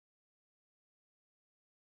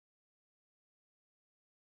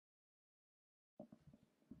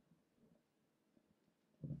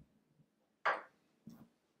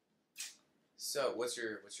So, what's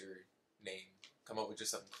your name? Come up with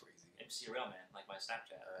just something crazy. MC Railman, like my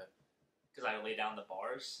Snapchat. Because I lay down the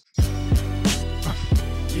bars.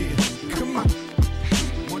 Yeah, come on.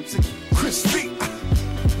 Once again, crispy.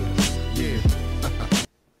 Yeah.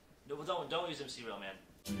 No, don't use MC Railman.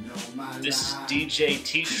 This is DJ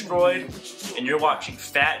De-stroyed, and you're watching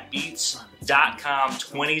FatBeats.com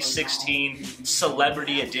 2016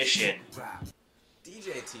 Celebrity Edition.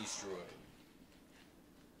 DJ De-stroyed.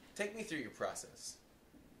 Take me through your process.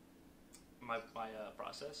 My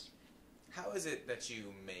process? How is it that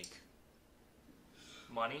you make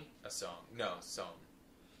money? A song? No, song.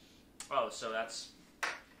 Oh, so that's,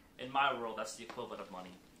 in my world, that's the equivalent of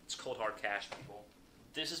money. It's cold hard cash, people.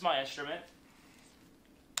 This is my instrument.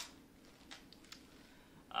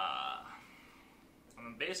 I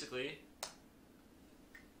mean, basically,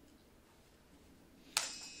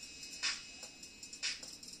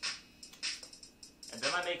 and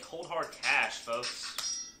then I make cold hard cash,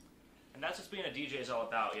 folks. And that's what being a DJ is all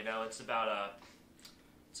about, you know. It's about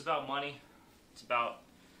money. It's about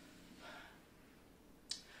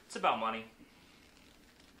money.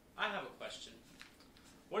 I have a question.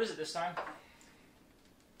 What is it this time?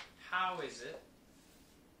 How is it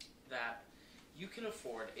that you can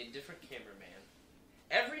afford a different cameraman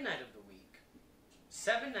every night of the week,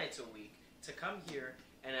 7 nights a week, to come here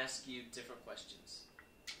and ask you different questions?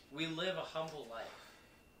 We live a humble life.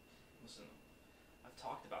 Listen, I've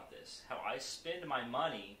talked about this. How I spend my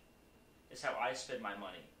money is how I spend my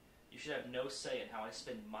money. You should have no say in how I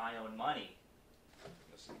spend my own money.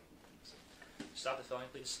 Listen. Stop the filming,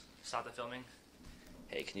 please. Stop the filming.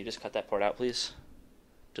 Hey, can you just cut that part out, please?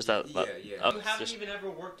 Just that. Yeah. You haven't even ever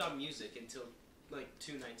worked on music until like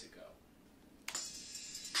 2 nights ago.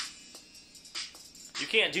 You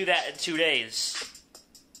can't do that in 2 days.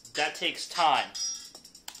 That takes time.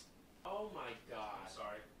 Oh my God. I'm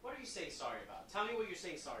sorry. What are you saying sorry about? Tell me what you're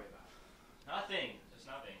saying sorry about. Nothing. Just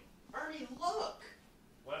nothing. Ernie, look!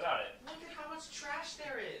 What about it? Look at how much trash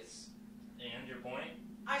there is. And your point?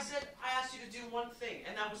 I asked you to do one thing,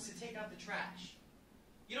 and that was to take out the trash.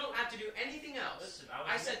 You don't have to do anything else. Listen,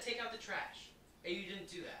 I said take out the trash, and you didn't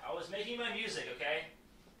do that. I was making my music, okay?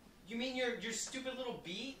 You mean your stupid little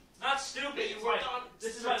beat? Not stupid. That you worked on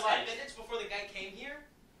This is for my 10 life. minutes before the guy came here?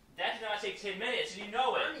 That did not take 10 minutes, and you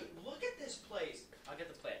know it. Ernie, look at this place. I'll get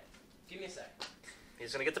the plant. Give me a sec.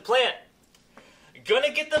 He's gonna get the plant.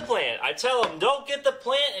 Gonna get the plant. I tell him don't get the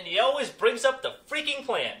plant, and he always brings up the freaking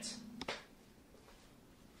plant.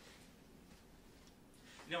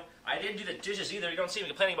 You know, I didn't do the dishes either. You don't see me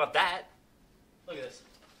complaining about that. Look at this.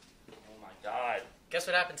 Oh my God. Guess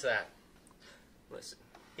what happened to that? Listen.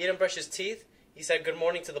 He didn't brush his teeth. He said good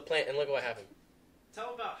morning to the plant, and look what happened.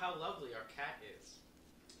 Tell about how lovely our cat is.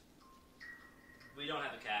 We don't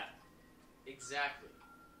have a cat. Exactly.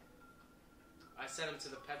 I sent him to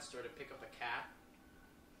the pet store to pick up a cat,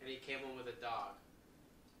 and he came home with a dog.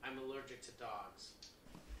 I'm allergic to dogs.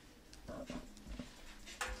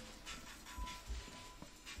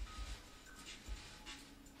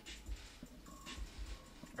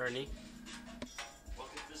 Ernie?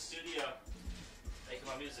 Welcome to the studio. Making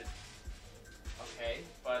my music. Okay,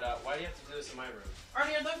 but why do you have to do this in my room?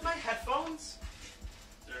 Ernie, are those my headphones?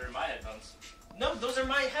 They're my headphones. No, those are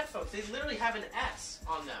my headphones. They literally have an S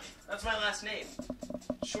on them. That's my last name.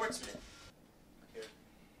 Schwartzman. Here.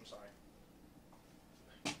 I'm sorry.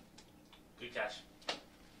 Good catch.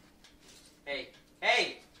 Hey,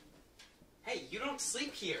 hey! Hey, you don't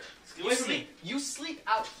sleep here. Get away from me. You sleep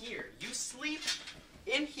out here. You sleep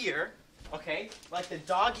in here, okay? Like the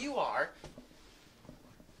dog you are.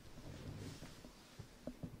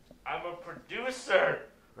 I'm a producer.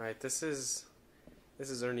 Alright, this is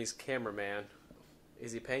Ernie's cameraman.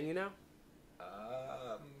 Is he paying you now?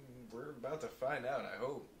 We're about to find out, I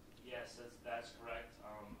hope. Yes, that's correct. I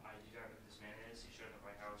do not know who this man is. He showed up at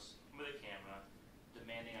my house with a camera,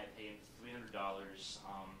 demanding I pay him $300.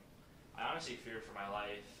 I honestly fear for my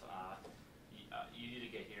life. You need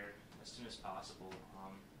to get here as soon as possible.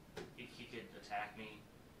 He could attack me.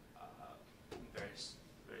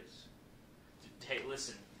 Hey,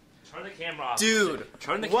 listen. Turn the camera off. Dude,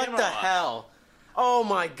 turn the camera off. what the hell? Oh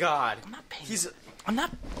my God. I'm not paying. I'm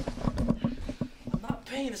not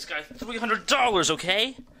paying this guy $300,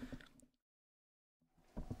 okay?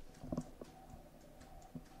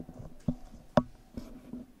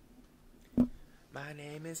 My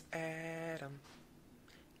name is Adam.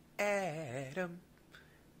 Adam.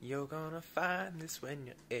 You're gonna find this when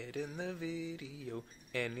you're editing the video,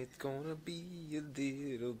 and it's gonna be a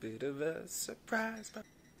little bit of a surprise.